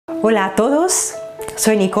Hola a todos,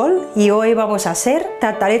 soy Nicole y hoy vamos a hacer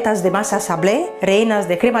tartaletas de masa sablé rellenas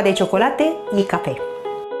de crema de chocolate y café.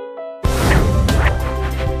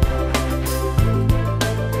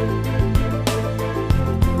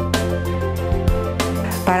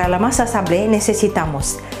 Para la masa sablé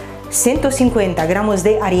necesitamos 150 gramos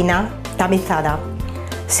de harina tamizada,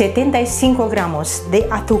 75 gramos de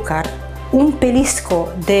azúcar, un pellizco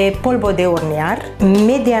de polvo de hornear,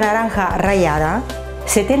 media naranja rallada,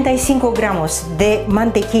 75 gramos de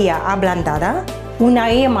mantequilla ablandada,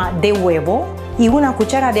 una yema de huevo y una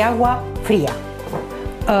cuchara de agua fría.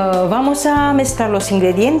 Vamos a mezclar los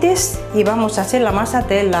ingredientes y vamos a hacer la masa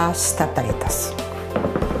de las tartaletas.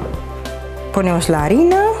 Ponemos la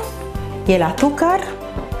harina y el azúcar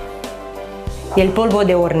y el polvo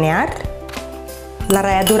de hornear, la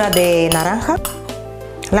ralladura de naranja,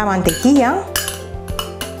 la mantequilla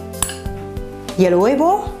y el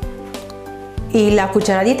huevo y la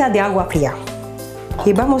cucharadita de agua fría.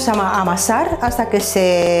 Y vamos a amasar hasta que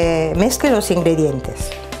se mezclen los ingredientes.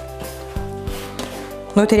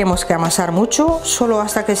 No tenemos que amasar mucho, solo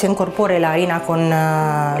hasta que se incorpore la harina con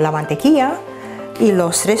la mantequilla y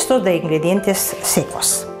los restos de ingredientes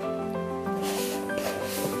secos.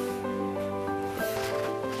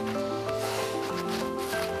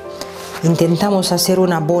 Intentamos hacer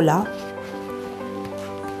una bola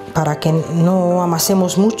para que no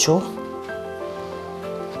amasemos mucho,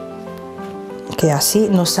 que así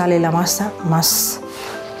nos sale la masa más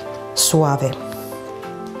suave.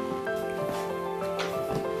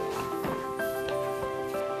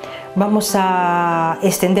 Vamos a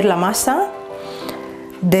extender la masa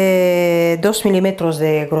de 2 milímetros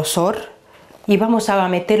de grosor y vamos a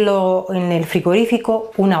meterlo en el frigorífico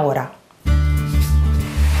 1 hora.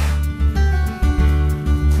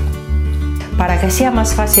 Para que sea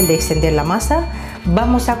más fácil de extender la masa,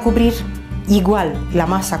 vamos a cubrir igual la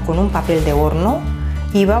masa con un papel de horno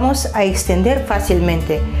y vamos a extender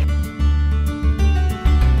fácilmente.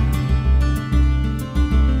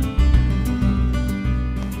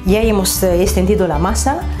 Ya hemos extendido la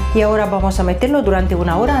masa y ahora vamos a meterlo durante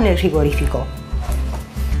 1 hora en el frigorífico.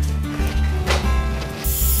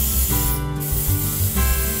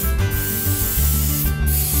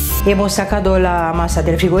 Hemos sacado la masa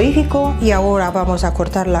del frigorífico y ahora vamos a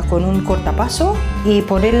cortarla con un cortapaso y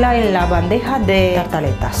ponerla en la bandeja de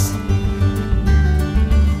tartaletas.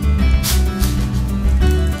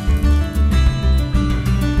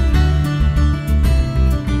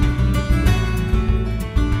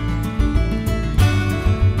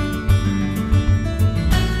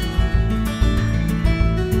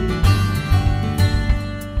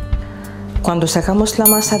 Cuando sacamos la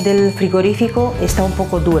masa del frigorífico está un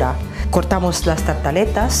poco dura. Cortamos las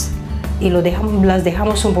tartaletas y las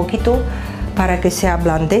dejamos un poquito para que se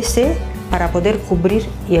ablandece, para poder cubrir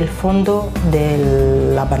el fondo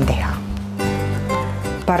de la bandeja.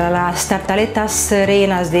 Para las tartaletas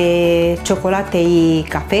rellenas de chocolate y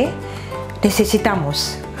café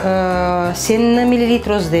necesitamos 100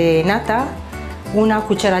 mililitros de nata, una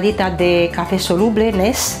cucharadita de café soluble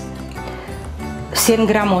Nes, 100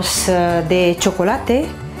 gramos de chocolate,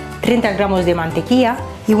 30 gramos de mantequilla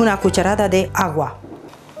y una cucharada de agua.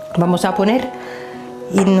 Vamos a poner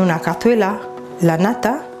en una cazuela la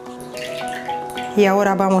nata y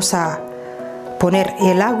ahora vamos a poner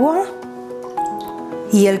el agua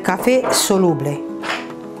y el café soluble.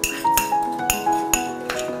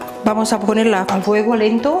 Vamos a ponerla a fuego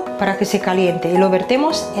lento para que se caliente y lo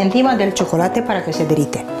vertemos encima del chocolate para que se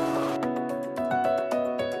derrite.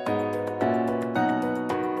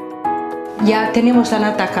 Ya tenemos la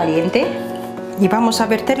nata caliente y vamos a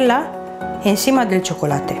verterla encima del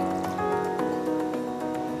chocolate.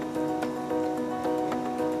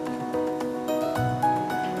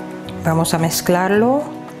 Vamos a mezclarlo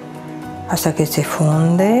hasta que se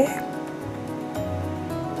funde.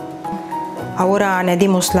 Ahora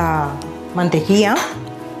añadimos la mantequilla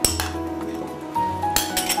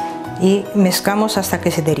y mezclamos hasta que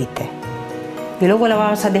se derrite. Y luego la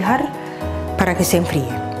vamos a dejar para que se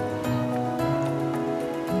enfríe.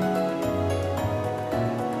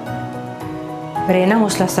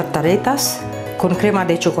 Rellenamos las tartaletas con crema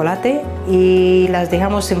de chocolate y las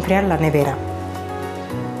dejamos enfriar en la nevera.